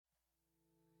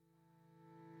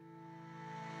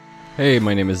Hey,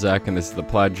 my name is Zach, and this is the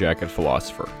Plaid Jacket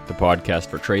Philosopher, the podcast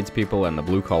for tradespeople and the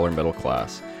blue-collar middle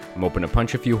class. I'm hoping to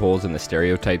punch a few holes in the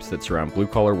stereotypes that surround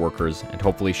blue-collar workers and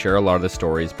hopefully share a lot of the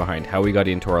stories behind how we got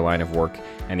into our line of work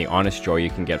and the honest joy you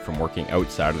can get from working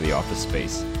outside of the office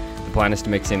space. The plan is to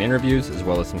mix in interviews as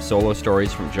well as some solo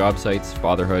stories from job sites,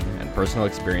 fatherhood, and personal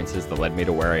experiences that led me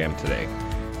to where I am today.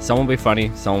 Some will be funny,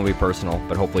 some will be personal,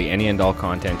 but hopefully any and all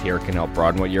content here can help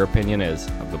broaden what your opinion is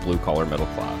of the blue-collar middle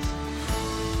class.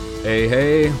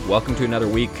 Hey, welcome to another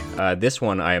week. This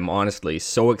one, I am honestly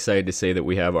so excited to say that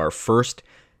we have our first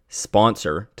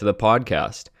sponsor to the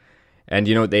podcast. And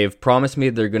they've promised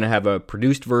me they're going to have a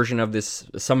produced version of this,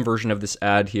 some version of this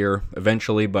ad here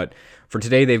eventually, but for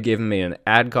today they've given me an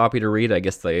ad copy to read. I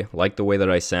guess they like the way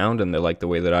that I sound and they like the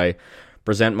way that I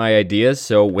present my ideas.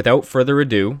 So without further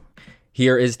ado,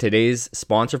 here is today's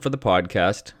sponsor for the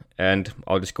podcast, and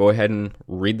I'll just go ahead and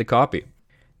read the copy.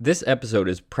 This episode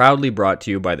is proudly brought to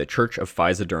you by the Church of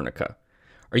Phizodernica.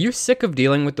 Are you sick of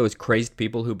dealing with those crazed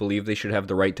people who believe they should have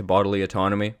the right to bodily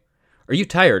autonomy? Are you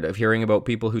tired of hearing about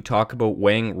people who talk about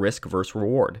weighing risk versus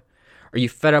reward? Are you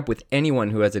fed up with anyone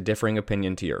who has a differing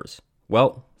opinion to yours?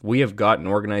 Well, we have got an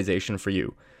organization for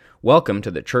you. Welcome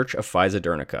to the Church of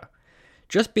Phizodernica.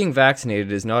 Just being vaccinated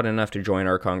is not enough to join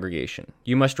our congregation.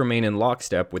 You must remain in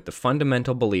lockstep with the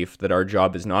fundamental belief that our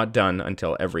job is not done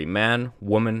until every man,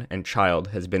 woman, and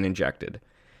child has been injected.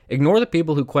 Ignore the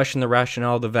people who question the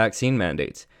rationale of the vaccine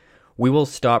mandates. We will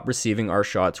stop receiving our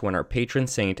shots when our patron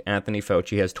saint Anthony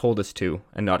Fauci has told us to,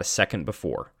 and not a second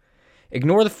before.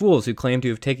 Ignore the fools who claim to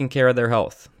have taken care of their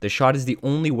health. The shot is the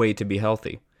only way to be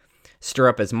healthy. Stir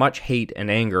up as much hate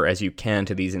and anger as you can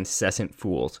to these incessant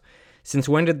fools. Since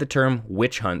when did the term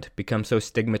witch hunt become so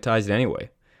stigmatized anyway?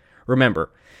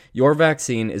 Remember, your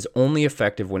vaccine is only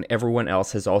effective when everyone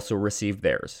else has also received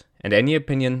theirs, and any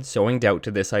opinion sowing doubt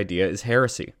to this idea is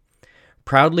heresy.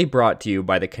 Proudly brought to you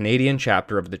by the Canadian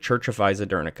chapter of the Church of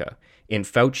Phizodernica. In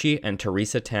Fauci and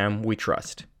Theresa Tam we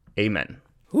trust. Amen.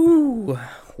 Ooh,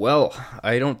 well,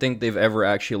 I don't think they've ever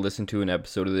actually listened to an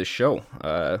episode of this show.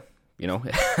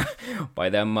 By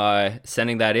them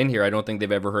sending that in here, I don't think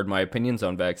they've ever heard my opinions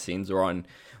on vaccines or on,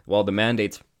 well, the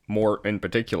mandates more in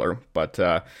particular. But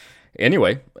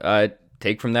anyway,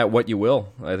 take from that what you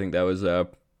will. I think that was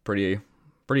pretty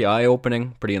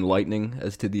eye-opening, pretty enlightening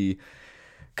as to the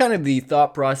kind of the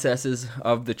thought processes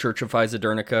of the Church of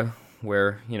Phizodernica,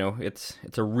 where, it's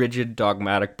a rigid,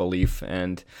 dogmatic belief,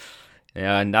 and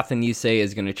nothing you say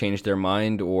is going to change their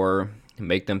mind or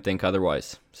make them think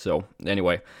otherwise. So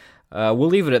anyway, we'll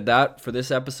leave it at that for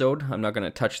this episode. I'm not going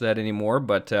to touch that anymore,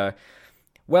 but,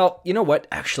 well, you know what?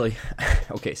 Actually,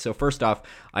 okay, so first off,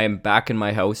 I am back in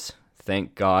my house.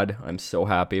 Thank God. I'm so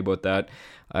happy about that.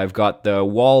 I've got the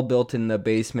wall built in the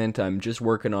basement. I'm just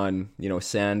working on,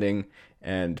 sanding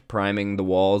and priming the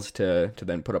walls to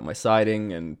then put up my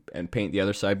siding and paint the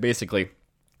other side. Basically,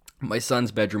 my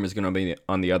son's bedroom is going to be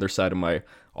on the other side of my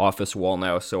office wall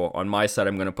now. So on my side,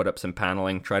 I'm going to put up some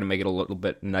paneling, try to make it a little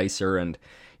bit nicer, and,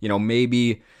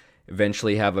 maybe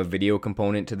eventually have a video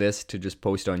component to this to just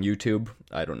post on YouTube.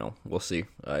 I don't know. We'll see.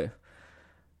 I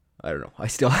don't know. I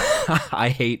still,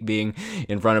 I hate being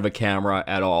in front of a camera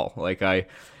at all. Like I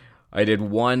did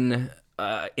one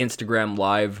Instagram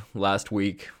live last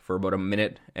week for about a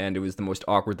minute, and it was the most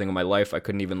awkward thing in my life. I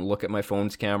couldn't even look at my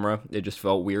phone's camera. It just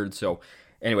felt weird. So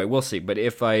anyway, we'll see. But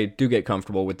if I do get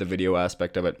comfortable with the video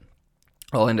aspect of it,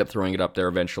 I'll end up throwing it up there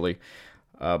eventually.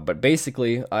 But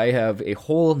basically, I have a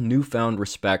whole newfound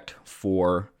respect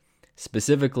for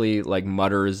specifically like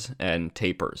mudders and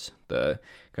tapers, the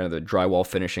kind of the drywall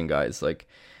finishing guys. Like,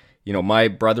 my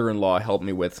brother-in-law helped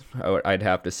me with, I'd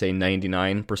have to say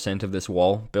 99% of this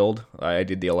wall build. I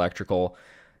did the electrical.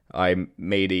 I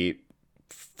made a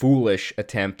foolish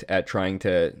attempt at trying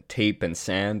to tape and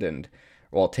sand and,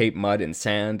 well, tape mud and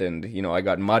sand, and, I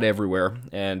got mud everywhere,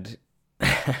 and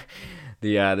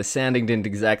the sanding didn't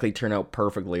exactly turn out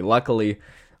perfectly. Luckily,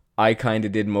 I kind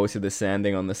of did most of the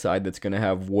sanding on the side that's going to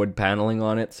have wood paneling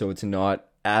on it, so it's not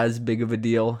as big of a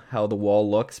deal how the wall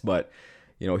looks, but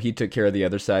he took care of the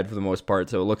other side for the most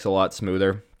part, so it looks a lot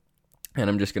smoother. And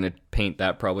I'm just going to paint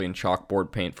that probably in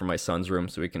chalkboard paint for my son's room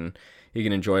so he can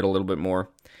enjoy it a little bit more.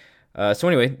 So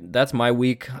anyway, that's my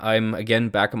week. I'm again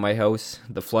back in my house.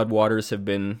 The floodwaters have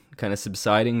been kind of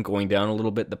subsiding, going down a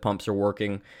little bit. The pumps are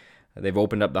working. They've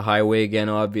opened up the highway again,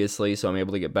 obviously, so I'm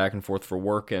able to get back and forth for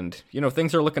work, and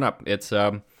things are looking up. It's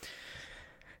a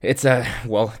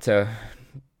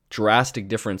drastic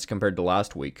difference compared to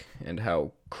last week and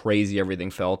how crazy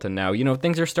everything felt, and now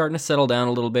things are starting to settle down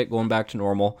a little bit, going back to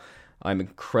normal. I'm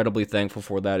incredibly thankful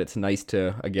for that. It's nice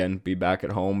to again be back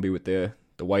at home, be with the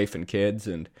wife and kids.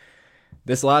 And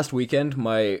this last weekend,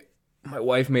 my my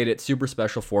wife made it super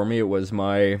special for me. It was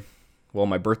my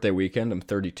birthday weekend. I'm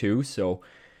 32, so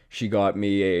she got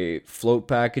me a float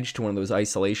package to one of those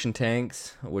isolation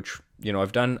tanks, which,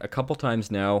 I've done a couple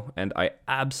times now, and I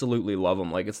absolutely love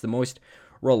them. Like, it's the most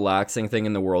relaxing thing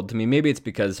in the world to me. Maybe it's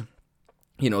because,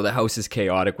 the house is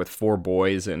chaotic with 4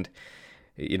 boys, and,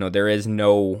 there is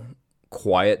no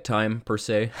quiet time per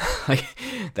se. Like,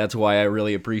 that's why I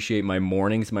really appreciate my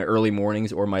mornings, my early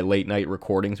mornings, or my late night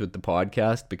recordings with the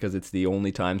podcast, because it's the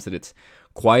only times that it's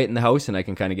quiet in the house and I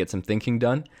can kind of get some thinking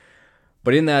done.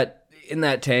 But in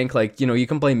that tank, like, you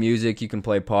can play music, you can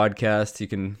play podcasts, you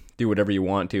can do whatever you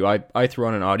want to. I threw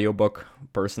on an audiobook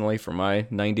personally for my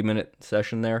 90-minute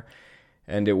session there,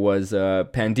 and it was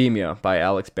Pandemia by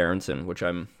Alex Berenson, which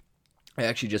I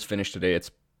actually just finished today.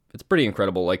 It's pretty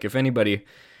incredible. Like, if anybody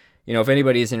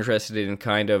is interested in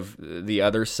kind of the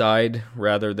other side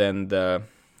rather than the,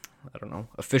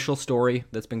 official story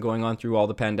that's been going on through all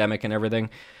the pandemic and everything,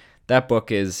 that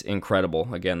book is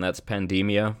incredible. Again, that's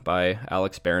Pandemia by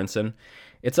Alex Berenson.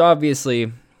 It's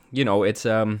obviously, it's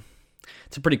a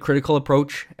pretty critical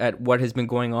approach at what has been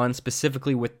going on,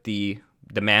 specifically with the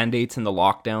mandates and the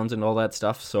lockdowns and all that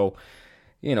stuff. So,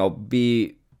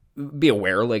 be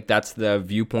aware, like, that's the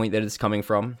viewpoint that it's coming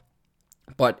from.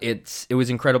 But it was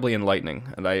incredibly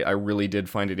enlightening, and I really did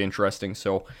find it interesting.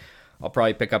 So I'll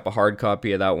probably pick up a hard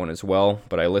copy of that one as well.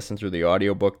 But I listened through the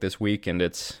audiobook this week, and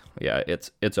it's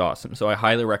awesome. So I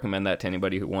highly recommend that to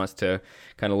anybody who wants to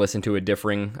kind of listen to a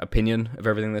differing opinion of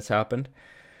everything that's happened.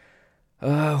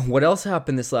 What else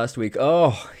happened this last week?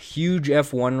 Oh, huge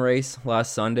F1 race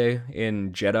last Sunday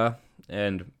in Jeddah,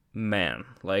 and man,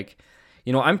 like,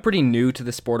 I'm pretty new to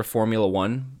the sport of Formula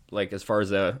One, like, as far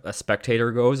as a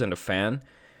spectator goes and a fan,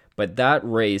 but that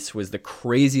race was the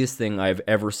craziest thing I've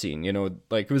ever seen.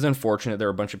 Like, it was unfortunate. There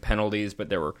were a bunch of penalties, but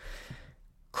there were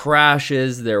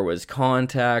crashes, there was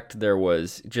contact, there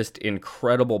was just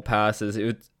incredible passes. It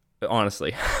was,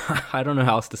 honestly, I don't know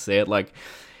how else to say it. Like,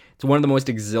 it's one of the most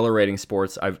exhilarating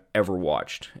sports I've ever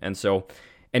watched. And so,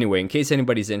 anyway, in case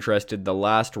anybody's interested, the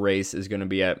last race is going to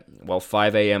be at,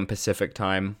 5 a.m. Pacific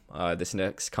time this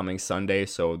next coming Sunday,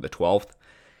 so the 12th.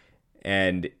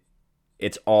 And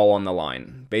it's all on the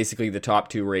line. Basically, the top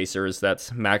 2 racers,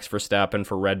 that's Max Verstappen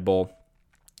for Red Bull,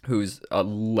 who's a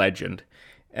legend,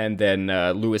 and then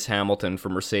Lewis Hamilton for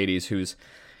Mercedes, who's,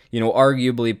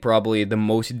 arguably probably the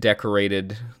most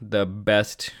decorated, the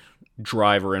best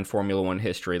driver in Formula One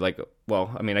history. Like,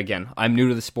 again, I'm new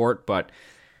to the sport, but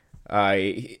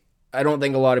I don't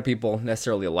think a lot of people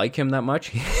necessarily like him that much.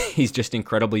 He's just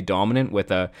incredibly dominant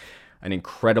with an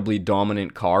incredibly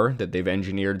dominant car that they've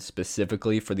engineered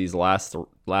specifically for these last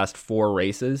 4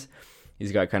 races.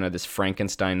 He's got kind of this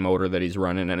Frankenstein motor that he's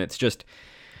running, and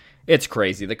it's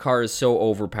crazy. The car is so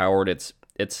overpowered.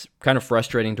 It's kind of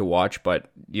frustrating to watch,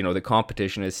 but the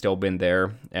competition has still been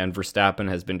there, and Verstappen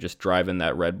has been just driving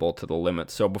that Red Bull to the limit.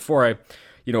 So before I,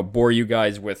 bore you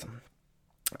guys with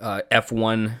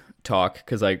F1 talk,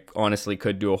 because I honestly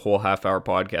could do a whole half-hour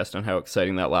podcast on how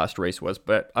exciting that last race was,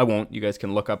 but I won't. You guys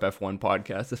can look up F1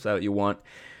 podcast if that's what you want.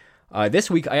 This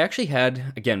week, I actually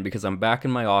had, again, because I'm back in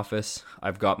my office,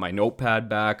 I've got my notepad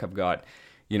back, I've got,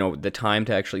 the time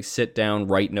to actually sit down,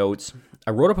 write notes.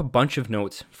 I wrote up a bunch of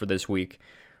notes for this week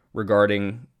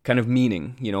regarding kind of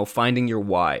meaning, finding your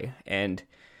why, and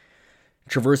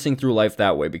traversing through life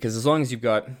that way, because as long as you've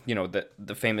got,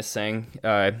 the famous saying,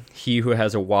 he who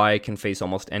has a why can face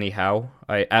almost any how.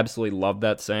 I absolutely love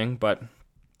that saying, but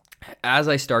as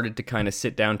I started to kind of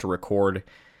sit down to record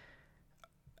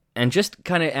and just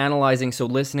kind of analyzing, so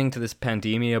listening to this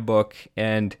Pandemia book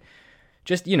and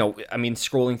just,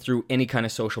 scrolling through any kind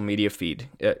of social media feed,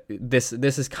 this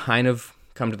has kind of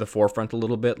come to the forefront a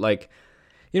little bit. Like,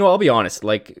 I'll be honest,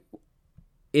 like,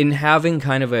 in having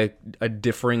kind of a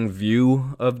differing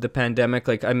view of the pandemic,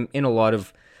 like, I'm in a lot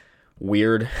of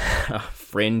weird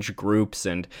fringe groups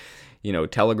and,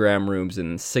 Telegram rooms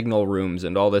and Signal rooms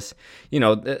and all this,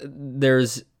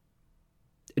 there's,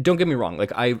 don't get me wrong,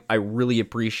 like, I really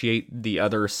appreciate the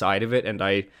other side of it, and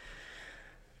I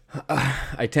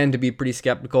tend to be pretty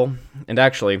skeptical. And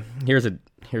actually, here's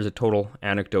a total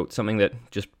anecdote, something that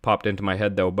just popped into my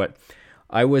head though, but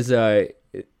I was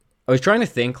trying to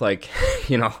think, like,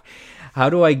 how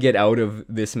do I get out of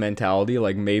this mentality?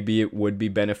 Like, maybe it would be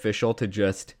beneficial to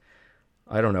just,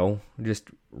 I don't know, just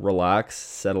relax,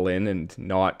 settle in, and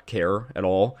not care at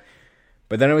all.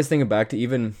 But then I was thinking back to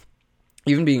even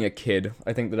being a kid,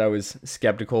 I think that I was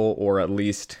skeptical, or at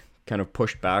least kind of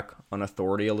pushed back on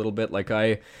authority a little bit. Like,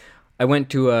 I went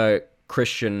to a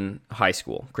Christian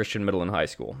middle and high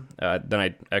school. Then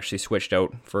I actually switched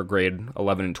out for grade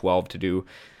 11 and 12 to do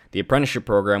the apprenticeship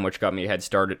program, which got me a head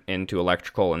start into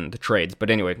electrical and the trades. But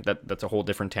anyway, that's a whole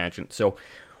different tangent. So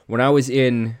when I was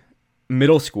in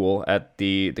middle school at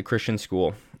the Christian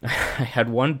school, I had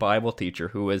one Bible teacher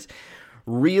who was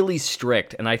really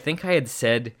strict, and I think I had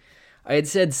said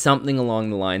something along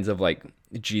the lines of like,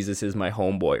 Jesus is my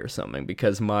homeboy or something,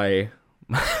 because my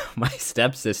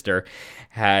stepsister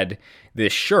had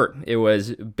this shirt. It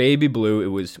was baby blue. It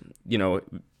was,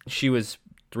 she was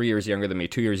 3 years younger than me,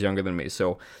 2 years younger than me.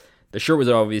 So the shirt was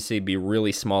obviously be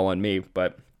really small on me,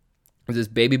 but it was this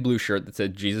baby blue shirt that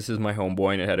said, Jesus is my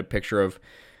homeboy. And it had a picture of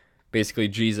basically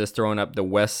Jesus throwing up the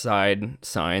West Side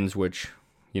signs, which,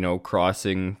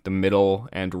 crossing the middle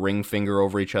and ring finger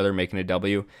over each other, making a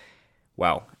W.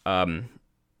 Wow.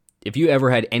 If you ever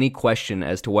had any question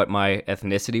as to what my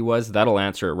ethnicity was, that'll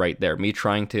answer it right there. Me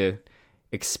trying to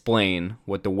explain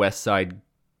what the West Side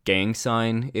gang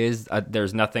sign is,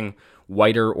 there's nothing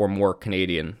whiter or more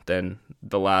Canadian than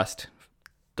the last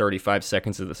 35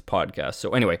 seconds of this podcast.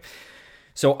 So anyway,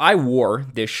 so I wore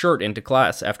this shirt into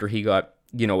class after he got,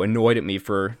 annoyed at me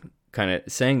for kind of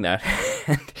saying that,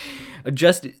 and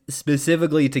just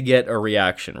specifically to get a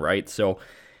reaction, right? So,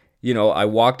 I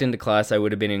walked into class, I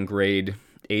would have been in grade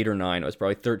 8 or 9, I was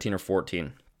probably 13 or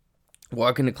 14.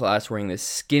 Walk into class wearing this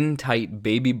skin-tight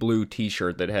baby blue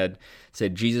t-shirt that had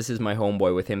said, Jesus is my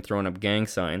homeboy, with him throwing up gang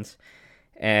signs.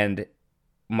 And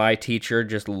my teacher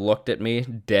just looked at me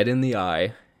dead in the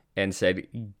eye and said,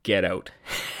 get out.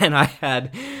 And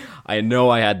I know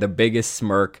I had the biggest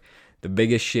smirk, the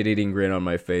biggest shit-eating grin on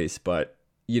my face, but,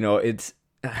 it's,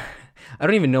 I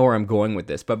don't even know where I'm going with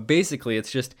this, but basically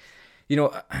it's just,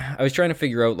 I was trying to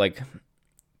figure out, like,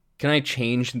 can I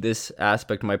change this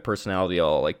aspect of my personality at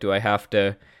all? Like, do I have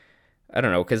to, I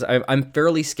don't know, because I'm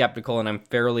fairly skeptical and I'm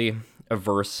fairly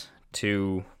averse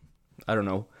to, I don't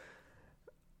know,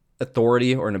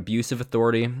 authority or an abuse of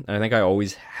authority. And I think I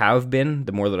always have been,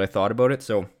 the more that I thought about it.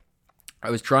 So I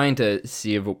was trying to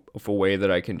see if a way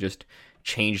that I can just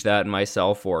change that in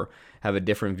myself or have a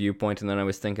different viewpoint. And then I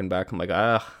was thinking back, I'm like,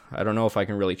 I don't know if I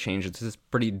can really change it. This is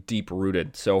pretty deep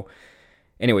rooted. So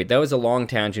anyway, that was a long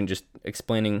tangent just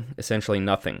explaining essentially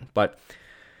nothing. But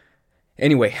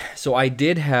anyway, so I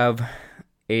did have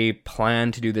a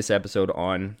plan to do this episode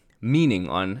on meaning,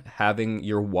 on having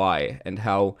your why, and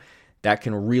how that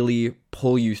can really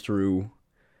pull you through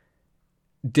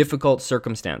difficult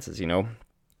circumstances,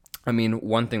 I mean,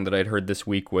 one thing that I'd heard this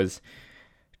week was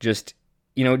just,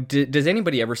 does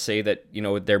anybody ever say that,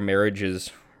 their marriage is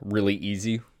really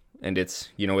easy and it's,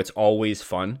 it's always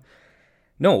fun?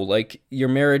 No, like, your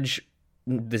marriage,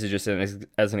 this is just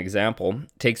as an example,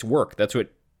 takes work.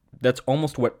 That's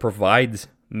almost what provides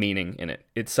meaning in it.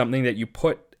 It's something that you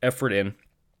put effort in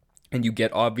and you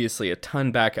get obviously a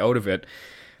ton back out of it,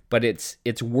 but it's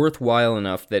worthwhile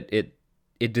enough that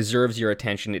it deserves your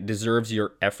attention, it deserves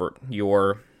your effort,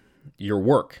 your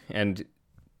work. And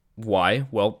why?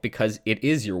 Well, because it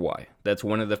is your why. That's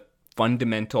one of the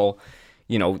fundamental,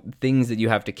 things that you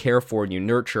have to care for and you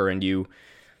nurture and you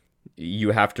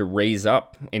have to raise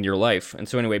up in your life. And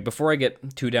so anyway, before I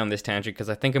get too down this tangent, because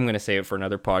I think I'm going to save it for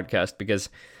another podcast, because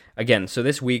again, so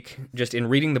this week, just in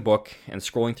reading the book and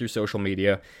scrolling through social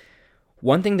media,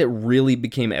 one thing that really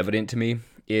became evident to me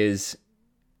is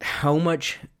how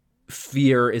much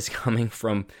fear is coming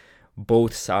from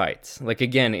both sides. Like,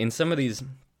 again, in some of these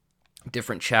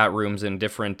different chat rooms and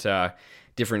different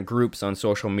groups on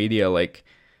social media, like,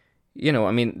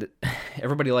 I mean,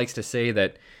 everybody likes to say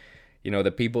that,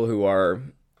 the people who are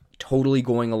totally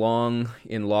going along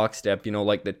in lockstep,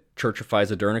 like the Church of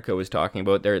Phizodernica was talking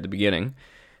about there at the beginning,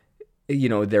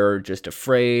 they're just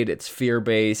afraid, it's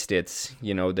fear-based, it's,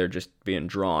 they're just being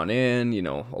drawn in,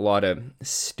 a lot of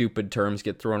stupid terms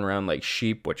get thrown around like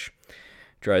sheep, which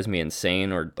drives me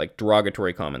insane, or like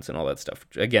derogatory comments and all that stuff.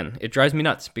 Again, it drives me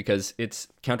nuts because it's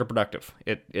counterproductive.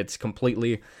 It's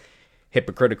completely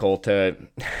hypocritical to,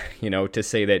 to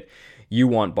say that you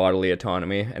want bodily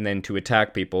autonomy and then to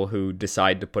attack people who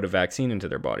decide to put a vaccine into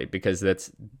their body, because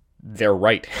that's their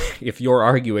right. If you're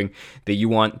arguing that you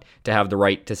want to have the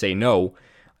right to say no,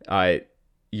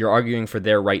 you're arguing for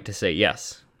their right to say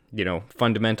yes.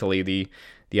 Fundamentally,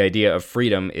 the idea of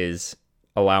freedom is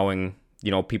allowing,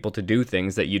 people to do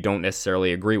things that you don't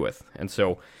necessarily agree with. And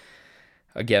so,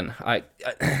 again,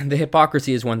 the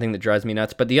hypocrisy is one thing that drives me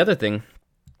nuts. But the other thing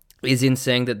is in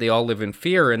saying that they all live in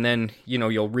fear, and then,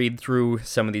 you'll read through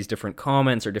some of these different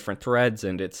comments or different threads,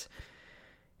 and it's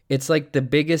like the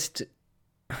biggest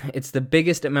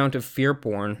amount of fear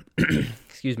porn,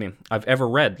 excuse me, I've ever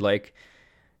read. Like,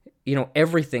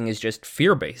 everything is just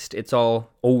fear-based. It's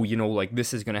all, like,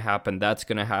 this is going to happen, that's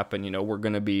going to happen, we're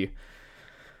going to be,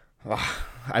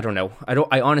 I don't know.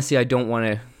 I honestly don't want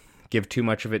to give too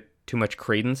much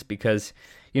credence, because,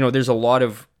 there's a lot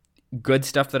of good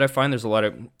stuff that I find. There's a lot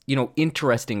of,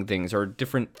 interesting things or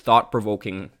different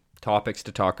thought-provoking topics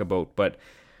to talk about. But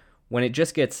when it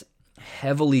just gets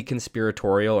heavily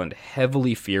conspiratorial and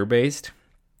heavily fear-based,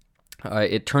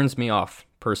 it turns me off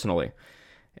personally.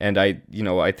 And I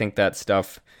think that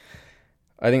stuff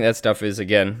is,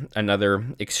 again, another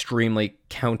extremely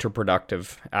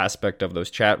counterproductive aspect of those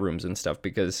chat rooms and stuff,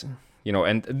 because,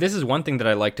 and this is one thing that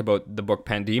I liked about the book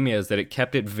Pandemia, is that it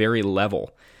kept it very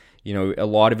level. A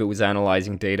lot of it was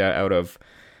analyzing data out of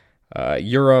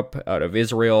Europe, out of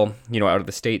Israel, out of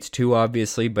the States too,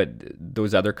 obviously, but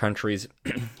those other countries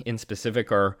in specific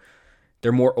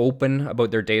they're more open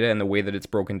about their data and the way that it's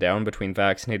broken down between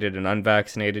vaccinated and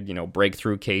unvaccinated,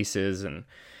 breakthrough cases and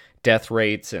death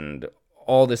rates and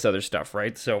all this other stuff,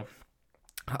 right? So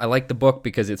I like the book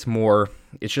because it's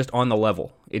just on the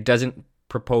level. It doesn't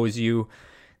propose you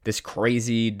this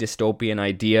crazy dystopian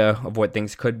idea of what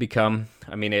things could become.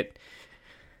 I mean, it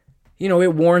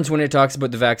warns when it talks about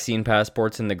the vaccine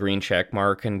passports and the green check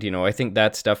mark, and I think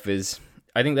that stuff is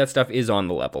on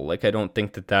the level. Like, I don't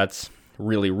think that that's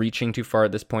really reaching too far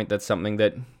at this point. That's something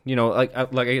that,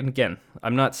 like again,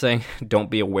 I'm not saying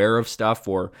don't be aware of stuff,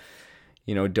 or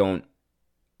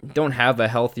don't have a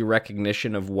healthy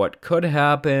recognition of what could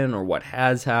happen or what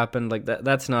has happened. Like,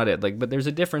 that's not it. Like, but there's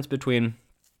a difference between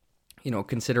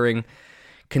considering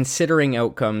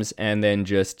outcomes and then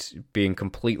just being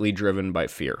completely driven by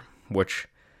fear, which,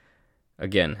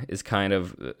 again, is kind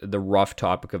of the rough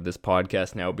topic of this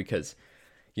podcast now, because,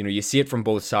 you see it from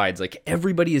both sides. Like,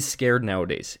 everybody is scared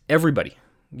nowadays. Everybody.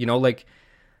 Like,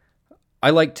 I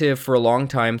like to, for a long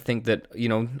time, think that,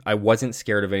 I wasn't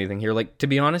scared of anything here. Like, to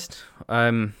be honest,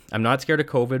 I'm not scared of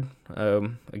COVID.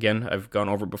 Again, I've gone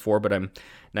over it before, but I'm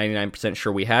 99%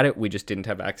 sure we had it. We just didn't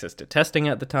have access to testing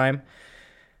at the time.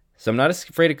 So I'm not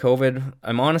afraid of COVID.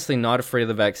 I'm honestly not afraid of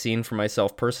the vaccine for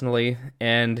myself personally.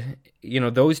 And,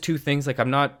 those two things, like, I'm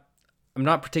not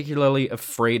particularly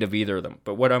afraid of either of them.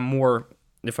 But what I'm more,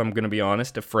 if I'm going to be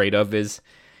honest, afraid of is,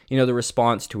 the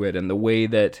response to it, and the way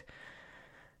that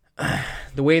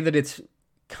it's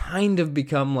kind of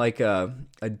become like a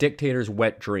dictator's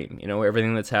wet dream,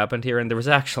 everything that's happened here. And there was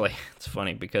actually, it's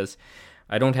funny because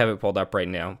I don't have it pulled up right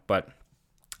now, but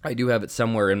I do have it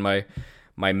somewhere in my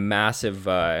massive,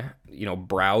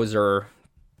 browser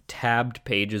tabbed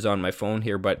pages on my phone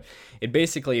here. But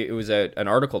it was an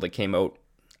article that came out.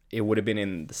 It would have been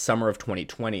in the summer of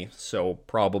 2020, so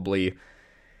probably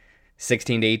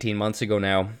 16 to 18 months ago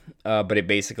now. But it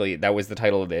basically, that was the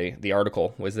title of the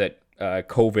article, was that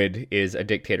COVID is a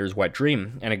dictator's wet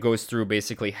dream. And it goes through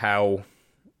basically how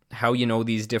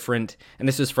these different, and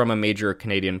this is from a major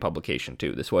Canadian publication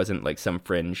too. This wasn't like some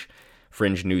fringe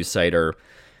news site or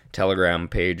Telegram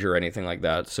page or anything like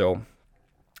that. So,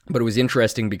 but it was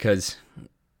interesting because,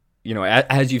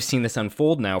 as you've seen this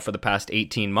unfold now for the past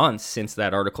 18 months since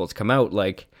that article's come out,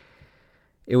 like,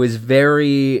 it was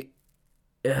very,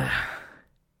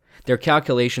 their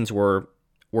calculations were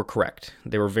correct.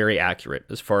 They were very accurate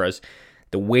as far as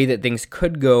the way that things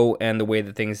could go and the way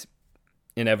that things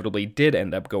inevitably did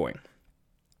end up going.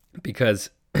 Because,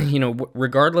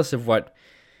 regardless of what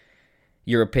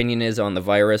your opinion is on the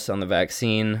virus, on the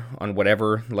vaccine, on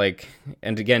whatever, like,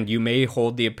 and again, you may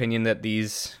hold the opinion that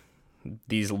these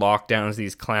lockdowns,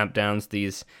 these clampdowns,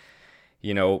 these,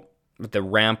 the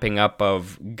ramping up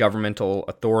of governmental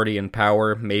authority and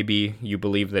power, maybe you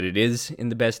believe that it is in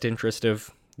the best interest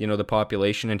of, the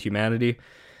population and humanity.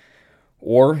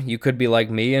 Or you could be like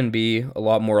me and be a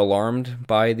lot more alarmed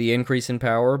by the increase in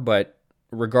power. But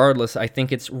regardless, I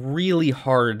think it's really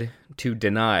hard to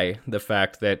deny the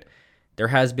fact that there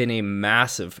has been a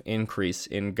massive increase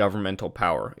in governmental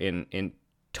power, in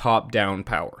top-down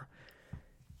power,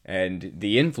 and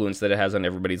the influence that it has on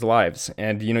everybody's lives.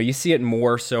 And, you see it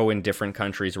more so in different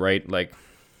countries, right? Like,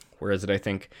 where is it? I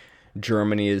think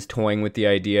Germany is toying with the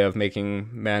idea of making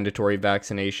mandatory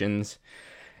vaccinations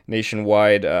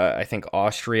nationwide. I think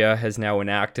Austria has now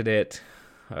enacted it.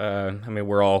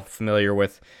 We're all familiar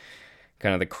with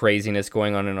kind of the craziness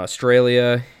going on in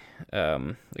Australia.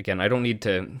 Again, I don't need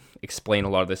to explain a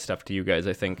lot of this stuff to you guys.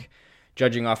 I think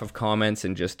judging off of comments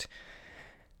and just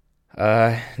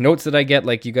notes that I get,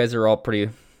 like, you guys are all pretty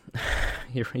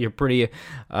you're pretty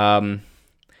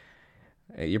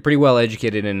well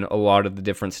educated in a lot of the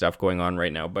different stuff going on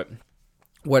right now. But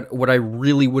what I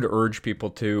really would urge people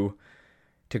to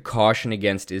caution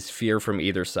against is fear from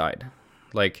either side.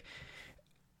 Like,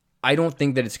 I don't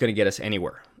think that it's going to get us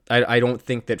anywhere. I don't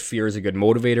think that fear is a good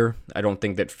motivator. I don't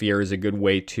think that fear is a good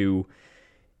way to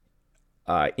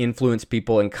influence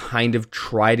people and kind of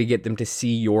try to get them to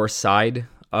see your side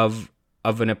of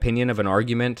of an opinion, of an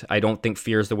argument. I don't think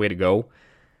fear is the way to go.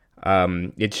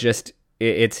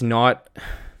 It's not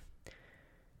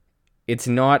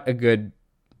a good,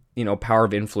 power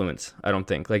of influence, I don't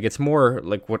think. Like, it's more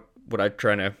like what I'm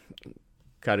trying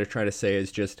to say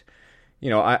is just,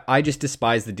 I just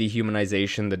despise the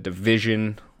dehumanization, the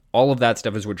division, all of that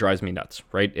stuff is what drives me nuts,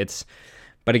 right?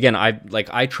 But again,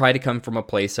 I try to come from a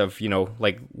place of,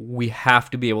 we have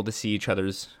to be able to see each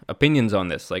other's opinions on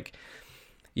this. Like,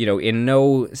 in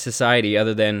no society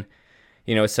other than,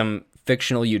 some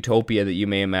fictional utopia that you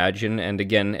may imagine. And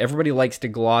again, everybody likes to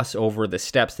gloss over the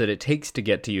steps that it takes to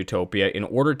get to utopia in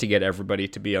order to get everybody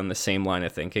to be on the same line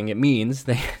of thinking. It means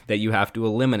that you have to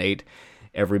eliminate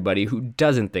everybody who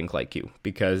doesn't think like you,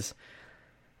 because,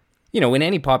 in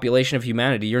any population of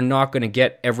humanity, you're not going to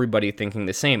get everybody thinking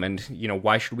the same. And,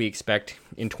 why should we expect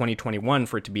in 2021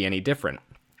 for it to be any different?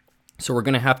 So we're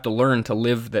going to have to learn to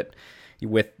live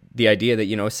with the idea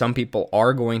that, some people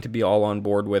are going to be all on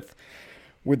board with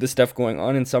the stuff going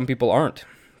on and some people aren't.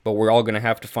 But we're all going to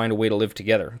have to find a way to live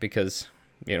together because,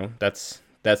 that's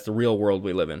the real world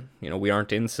we live in. We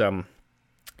aren't in some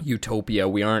utopia.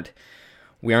 We aren't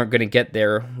going to get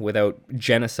there without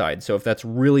genocide. So if that's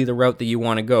really the route that you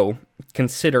want to go,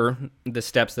 consider the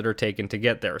steps that are taken to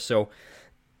get there. So,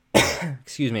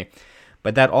 excuse me.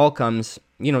 But that all comes,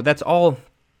 that's all,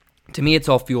 to me, it's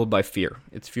all fueled by fear.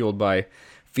 It's fueled by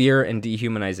fear and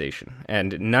dehumanization.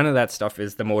 And none of that stuff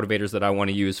is the motivators that I want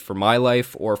to use for my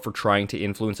life or for trying to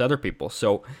influence other people.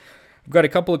 So I've got a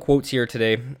couple of quotes here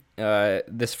today.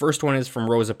 This first one is from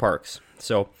Rosa Parks.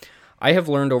 So, I have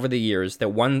learned over the years that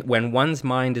when one's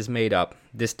mind is made up,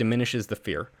 this diminishes the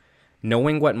fear.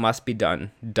 Knowing what must be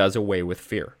done does away with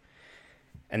fear.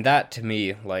 And that, to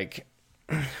me,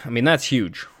 that's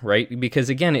huge, right? Because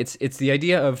again, it's the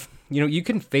idea of, you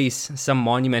can face some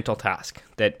monumental task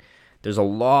that there's a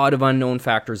lot of unknown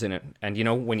factors in it. And,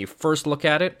 when you first look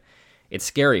at it, it's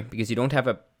scary because you don't have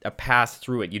a path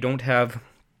through it.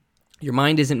 Your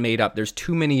mind isn't made up. There's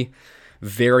too many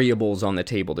variables on the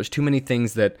table. There's too many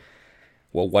things that,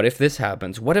 well, what if this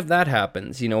happens? What if that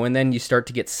happens? And then you start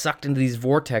to get sucked into these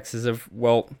vortexes of,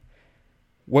 well,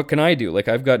 what can I do?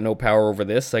 I've got no power over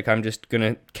this. I'm just going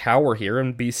to cower here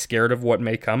and be scared of what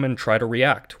may come and try to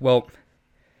react. Well,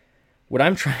 what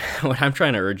I'm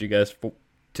trying to urge you guys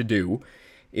to do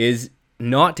is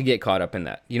not to get caught up in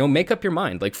that. Make up your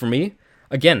mind. For me,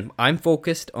 again, I'm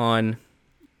focused on,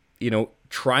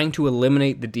 trying to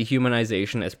eliminate the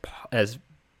dehumanization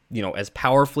as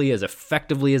powerfully, as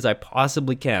effectively as I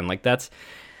possibly can.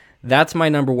 That's my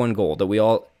number one goal, that we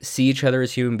all see each other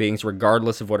as human beings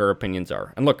regardless of what our opinions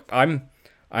are. And look, I'm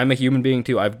a human being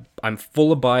too. I'm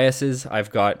full of biases.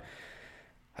 I've got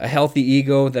a healthy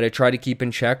ego that I try to keep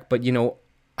in check, but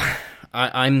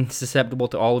I'm susceptible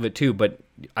to all of it too, but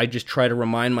I just try to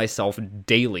remind myself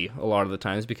daily a lot of the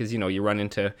times because, you run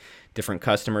into different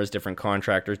customers, different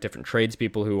contractors, different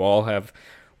tradespeople who all have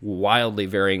wildly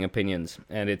varying opinions,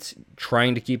 and it's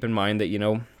trying to keep in mind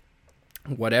that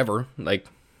whatever,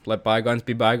 let bygones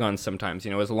be bygones sometimes.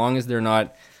 As long as they're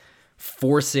not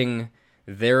forcing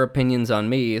their opinions on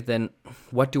me, then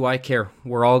what do I care?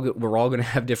 We're all going to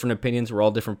have different opinions. We're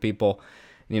all different people.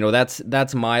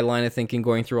 That's my line of thinking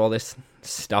going through all this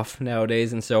stuff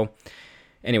nowadays. And so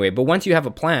anyway, but once you have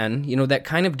a plan, that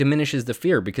kind of diminishes the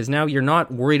fear because now you're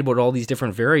not worried about all these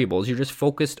different variables. You're just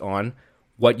focused on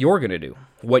what you're going to do,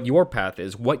 what your path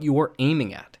is, what you're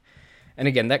aiming at. And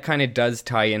again, that kind of does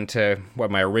tie into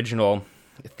what my original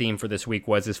theme for this week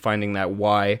is finding that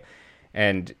why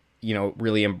and,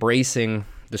 really embracing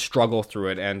the struggle through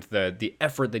it and the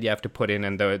effort that you have to put in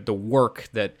and the work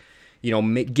that,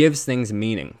 gives things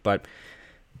meaning. But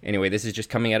anyway, this is just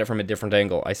coming at it from a different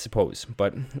angle, I suppose.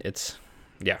 But it's,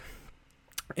 yeah.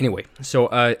 Anyway,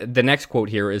 so the next quote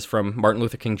here is from Martin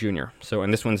Luther King Jr.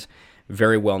 And this one's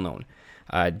very well known.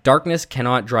 Darkness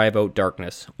cannot drive out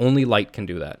darkness. Only light can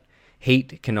do that.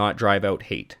 Hate cannot drive out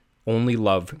hate. Only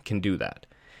love can do that.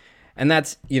 And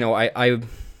that's,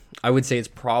 I would say it's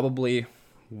probably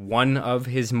one of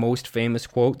his most famous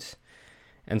quotes.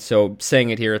 And so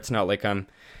saying it here, it's not like I'm,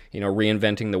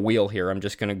 reinventing the wheel here. I'm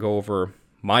just going to go over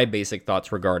my basic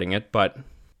thoughts regarding it. But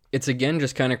it's, again,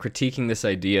 just kind of critiquing this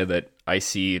idea that I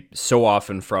see so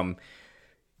often from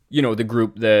the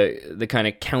group, the kind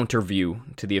of counter view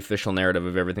to the official narrative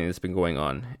of everything that's been going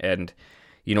on. And,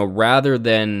 rather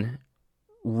than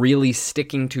really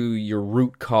sticking to your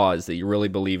root cause that you really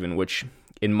believe in, which,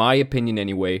 in my opinion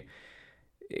anyway,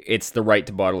 it's the right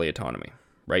to bodily autonomy,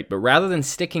 right? But rather than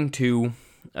sticking to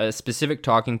a specific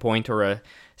talking point or a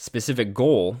specific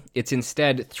goal, it's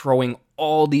instead throwing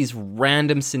all these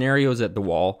random scenarios at the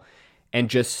wall and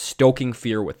just stoking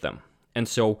fear with them. And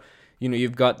so,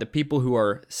 you've got the people who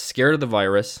are scared of the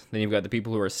virus, then you've got the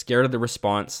people who are scared of the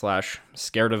response slash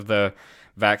scared of the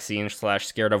vaccine slash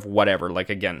scared of whatever. Like,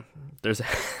 again, there's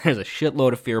there's a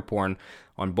shitload of fear porn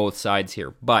on both sides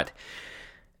here. But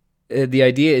the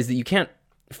idea is that you can't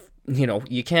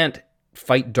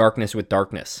fight darkness with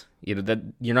darkness. That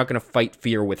you're not going to fight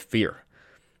fear with fear.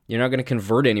 You're not going to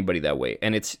convert anybody that way.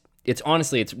 And it's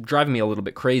honestly, it's driving me a little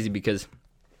bit crazy because,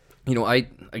 like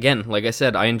I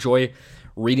said, I enjoy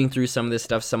reading through some of this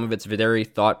stuff. Some of it's very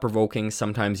thought-provoking.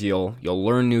 Sometimes you'll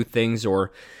learn new things,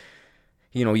 or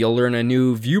you'll learn a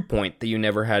new viewpoint that you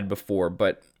never had before.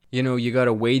 But you got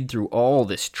to wade through all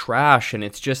this trash, and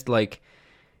it's just like,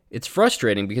 it's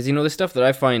frustrating because the stuff that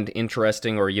I find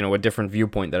interesting, or a different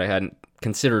viewpoint that I hadn't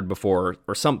considered before,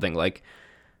 or something like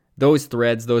those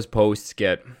threads, those posts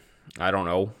get, I don't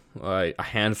know, a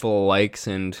handful of likes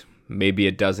and maybe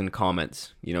a dozen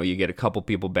comments. You get a couple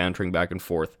people bantering back and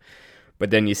forth. But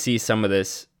then you see some of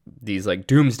these like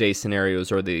doomsday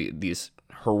scenarios, or these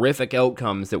horrific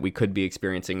outcomes that we could be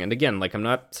experiencing. And again, like, I'm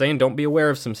not saying don't be aware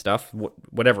of some stuff,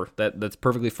 whatever, that's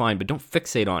perfectly fine, but don't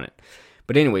fixate on it.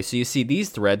 But anyway, so you see these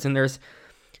threads, and there's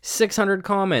 600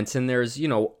 comments, and there's,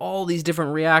 all these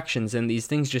different reactions, and these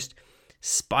things just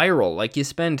spiral. Like, you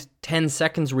spend 10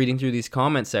 seconds reading through these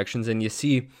comment sections, and you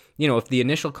see, if the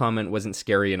initial comment wasn't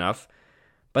scary enough,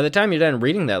 by the time you're done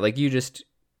reading that, like, you're just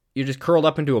curled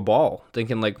up into a ball,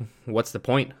 thinking, like, what's the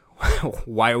point?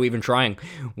 Why are we even trying?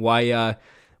 Why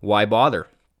bother?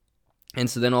 And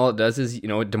so then all it does is,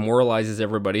 it demoralizes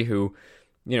everybody who,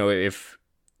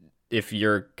 if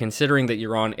you're considering that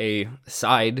you're on a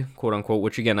side, quote unquote,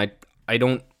 which again, I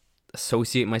don't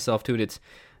associate myself to it.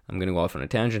 I'm going to go off on a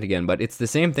tangent again, but it's the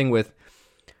same thing with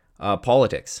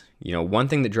politics. One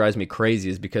thing that drives me crazy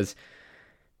is because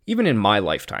even in my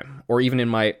lifetime, or even in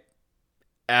my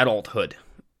adulthood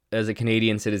as a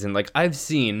Canadian citizen, like, I've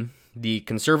seen the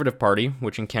Conservative Party,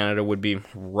 which in Canada would be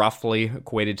roughly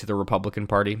equated to the Republican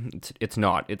Party. It's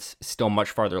not. It's still much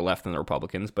farther left than the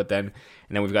Republicans. And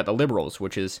then we've got the Liberals,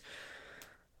 which is,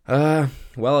 at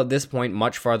this point,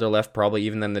 much farther left probably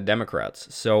even than the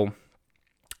Democrats. So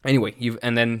anyway,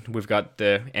 and then we've got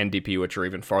the NDP, which are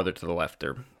even farther to the left.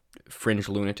 They're fringe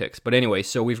lunatics. But anyway,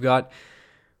 so we've got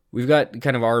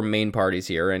kind of our main parties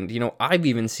here, and I've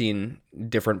even seen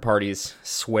different parties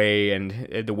sway,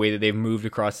 and the way that they've moved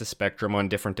across the spectrum on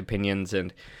different opinions.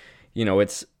 And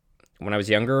it's, when I was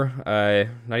younger,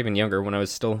 not even younger, when I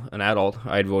was still an adult,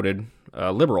 I'd voted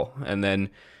Liberal, and then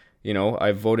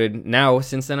I've voted now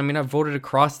since then. I mean, I've voted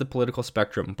across the political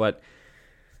spectrum, but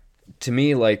to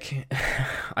me, like,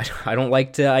 I don't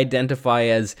like to identify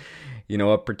as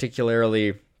a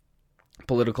particularly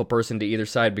political person to either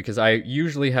side, because I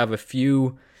usually have a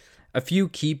few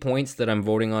key points that I'm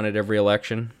voting on at every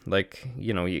election. Like,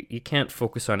 you can't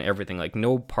focus on everything. Like,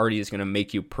 no party is going to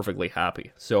make you perfectly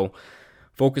happy. So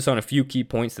focus on a few key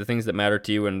points, the things that matter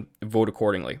to you, and vote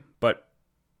accordingly. But,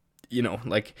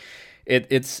 like,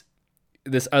 it's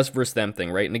this us versus them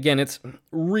thing, right? And again, it's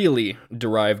really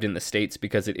derived in the States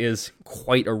because it is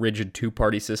quite a rigid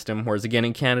two-party system, whereas again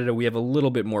in Canada we have a little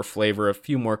bit more flavor, a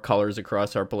few more colors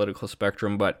across our political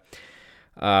spectrum. But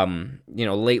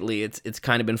lately it's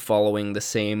kind of been following the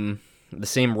same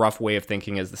rough way of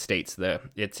thinking as the States.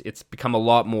 It's become a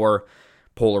lot more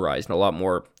polarized and a lot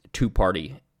more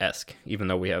two-party-esque, even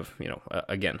though we have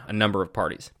again a number of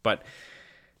parties. But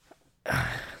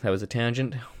that was a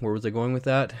tangent. Where was I going with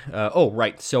that?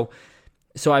 Right. So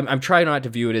I'm trying not to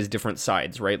view it as different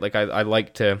sides, right? Like, I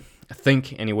like to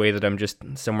think anyway that I'm just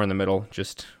somewhere in the middle.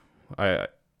 I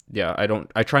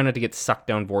try not to get sucked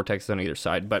down vortexes on either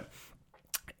side. But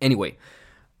anyway,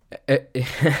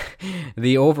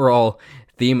 the overall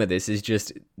theme of this is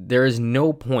just, there is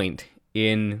no point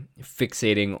in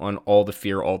fixating on all the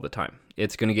fear all the time.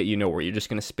 It's going to get you nowhere. You're just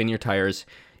going to spin your tires.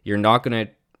 You're not going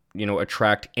to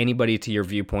attract anybody to your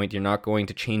viewpoint. You're not going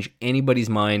to change anybody's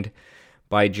mind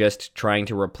by just trying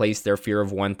to replace their fear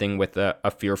of one thing with a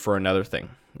fear for another thing.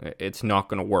 It's not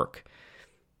going to work.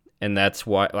 And that's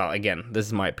why, well, again, this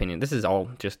is my opinion. This is all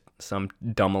just some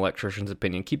dumb electrician's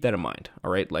opinion. Keep that in mind,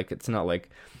 all right? Like, it's not like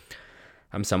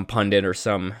I'm some pundit or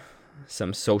some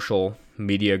social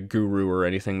media guru or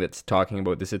anything that's talking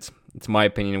about this. It's my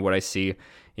opinion of what I see,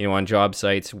 on job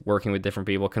sites, working with different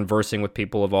people, conversing with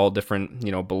people of all different,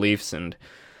 beliefs and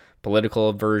political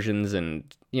aversions. And,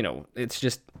 it's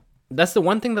just, that's the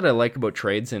one thing that I like about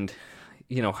trades. And,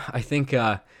 I think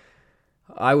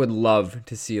I would love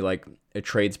to see, like, a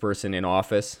tradesperson in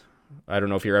office. I don't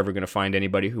know if you're ever going to find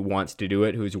anybody who wants to do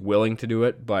it, who's willing to do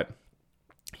it, but,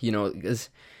 because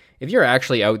if you're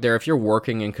actually out there, if you're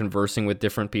working and conversing with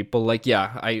different people, like,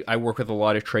 yeah, I work with a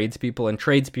lot of tradespeople, and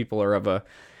tradespeople are of a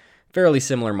fairly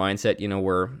similar mindset.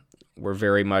 We're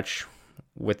very much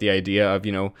with the idea of,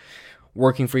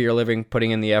 working for your living,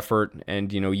 putting in the effort,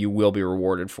 and, you will be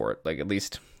rewarded for it. Like, at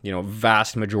least,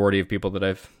 vast majority of people that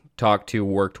I've talked to,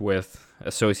 worked with,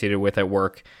 associated with at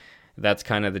work, that's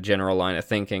kind of the general line of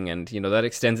thinking. And, that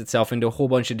extends itself into a whole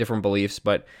bunch of different beliefs,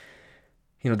 but,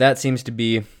 that seems to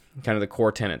be kind of the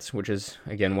core tenets, which is,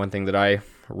 again, one thing that I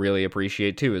really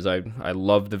appreciate too, is I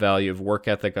love the value of work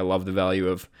ethic. I love the value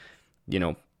of,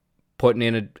 putting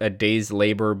in a day's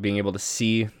labor, being able to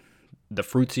see the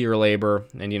fruits of your labor,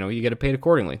 and, you get paid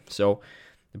accordingly. So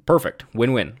perfect,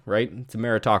 win-win, right? It's a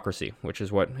meritocracy, which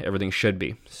is what everything should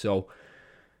be. So,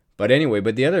 but anyway,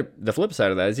 the flip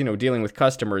side of that is, dealing with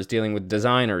customers, dealing with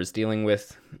designers, dealing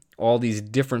with all these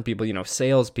different people,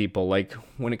 salespeople. Like,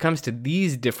 when it comes to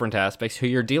these different aspects who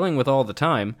you're dealing with all the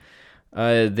time,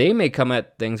 they may come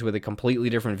at things with a completely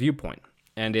different viewpoint.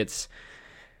 And it's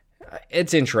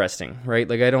interesting, right?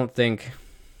 Like, I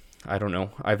don't know.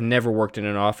 I've never worked in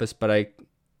an office, but I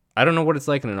don't know what it's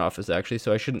like in an office, actually,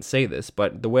 so I shouldn't say this,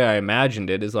 but the way I imagined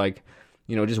it is like,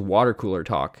 just water cooler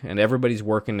talk, and everybody's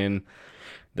working in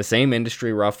the same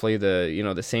industry, roughly,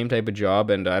 the same type of job,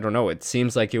 and I don't know, it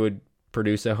seems like it would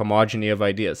produce a homogeny of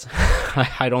ideas.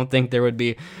 I don't think there would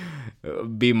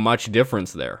be much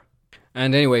difference there.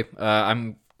 And anyway,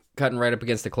 I'm cutting right up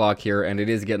against the clock here, and it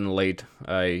is getting late.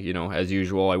 As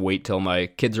usual, I wait till my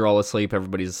kids are all asleep,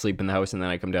 everybody's asleep in the house, and then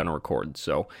I come down and record.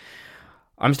 So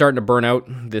I'm starting to burn out.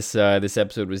 This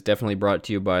episode was definitely brought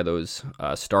to you by those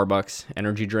Starbucks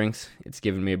energy drinks. It's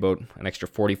given me about an extra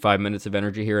 45 minutes of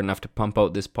energy here, enough to pump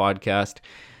out this podcast,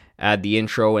 add the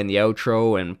intro and the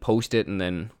outro, and post it, and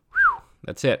then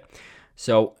that's it.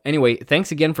 So anyway,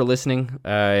 thanks again for listening.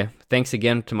 Thanks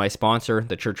again to my sponsor,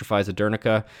 the Church of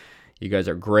Phizodernica. You guys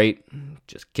are great.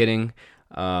 Just kidding.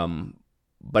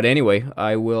 But anyway,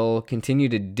 I will continue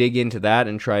to dig into that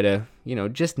and try to,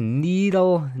 just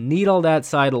needle that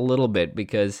side a little bit,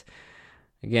 because,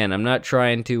 again, I'm not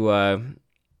trying to,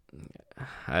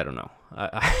 I don't know.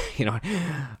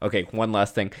 Okay, one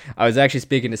last thing. I was actually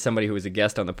speaking to somebody who was a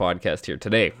guest on the podcast here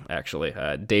today, actually,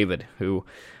 David, who,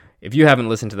 if you haven't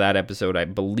listened to that episode, I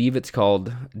believe it's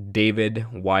called David,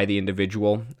 Why the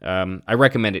Individual. I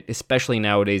recommend it, especially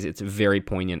nowadays. It's very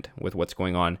poignant with what's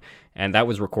going on. And that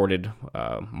was recorded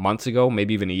months ago,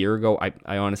 maybe even a year ago.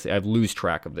 I honestly, I lose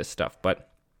track of this stuff. But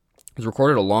it was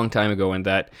recorded a long time ago, and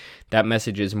that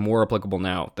message is more applicable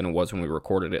now than it was when we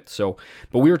recorded it. So,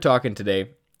 but we were talking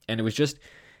today, and it was just,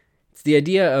 it's the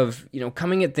idea of,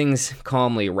 coming at things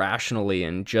calmly, rationally,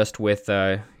 and just with,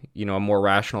 a more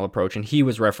rational approach. And he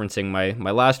was referencing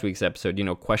my last week's episode,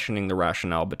 questioning the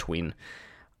rationale between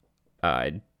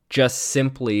just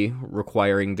simply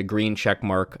requiring the green check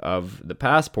mark of the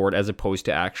passport as opposed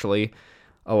to actually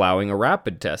allowing a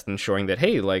rapid test and showing that,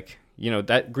 hey, like,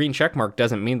 that green check mark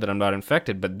doesn't mean that I'm not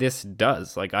infected, but this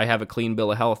does. Like, I have a clean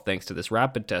bill of health thanks to this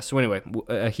rapid test. So anyway,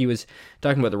 he was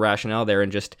talking about the rationale there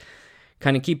and just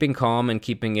kind of keeping calm and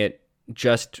keeping it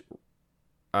just,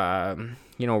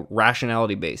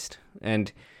 rationality based.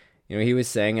 And, he was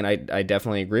saying, and I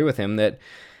definitely agree with him, that,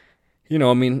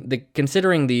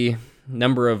 considering the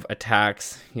number of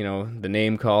attacks, the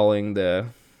name calling, the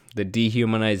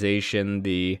dehumanization,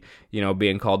 the,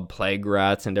 being called plague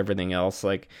rats and everything else,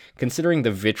 like, considering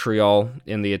the vitriol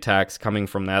in the attacks coming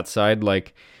from that side,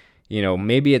 like,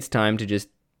 maybe it's time to just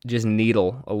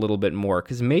needle a little bit more.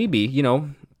 Because maybe,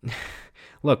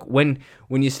 look, when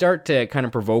you start to kind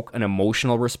of provoke an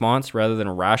emotional response rather than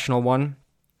a rational one,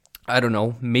 I don't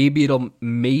know, maybe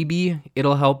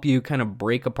it'll help you kind of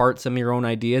break apart some of your own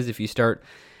ideas if you start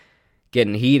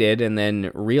getting heated and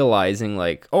then realizing,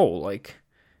 like, oh, like,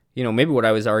 maybe what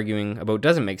I was arguing about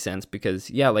doesn't make sense because,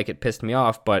 yeah, like, it pissed me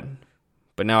off, but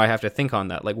now I have to think on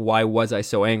that. Like, why was I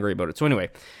so angry about it? So anyway,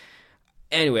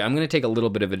 I'm going to take a little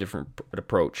bit of a different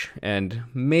approach and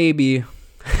maybe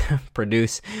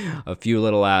produce a few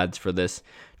little ads for this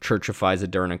Church of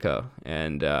Phizodernica.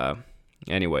 And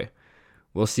anyway,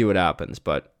 we'll see what happens.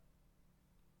 But,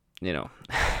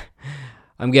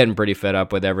 I'm getting pretty fed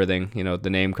up with everything. The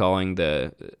name calling,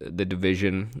 the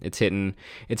division. It's hitting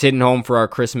home for our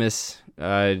Christmas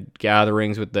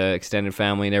gatherings with the extended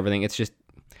family and everything.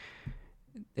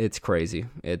 It's crazy.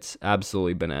 It's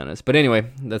absolutely bananas. But anyway,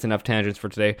 that's enough tangents for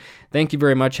today. Thank you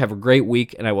very much. Have a great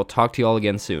week, and I will talk to you all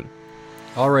again soon.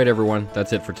 All right, everyone,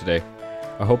 that's it for today.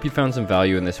 I hope you found some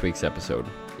value in this week's episode.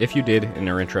 If you did and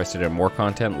are interested in more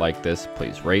content like this,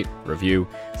 please rate, review,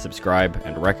 subscribe,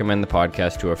 and recommend the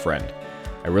podcast to a friend.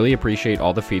 I really appreciate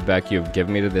all the feedback you have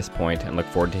given me to this point and look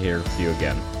forward to hearing from you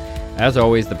again. As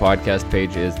always, the podcast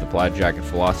page is The Plaid Jacket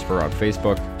Philosopher on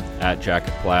Facebook,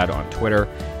 @JacketPlaid on Twitter,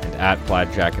 and at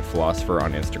Plaid Jacket Philosopher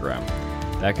on Instagram.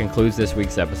 That concludes this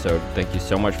week's episode. Thank you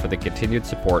so much for the continued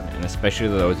support, and especially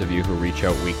to those of you who reach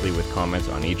out weekly with comments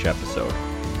on each episode.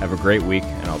 Have a great week,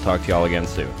 and I'll talk to you all again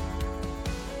soon.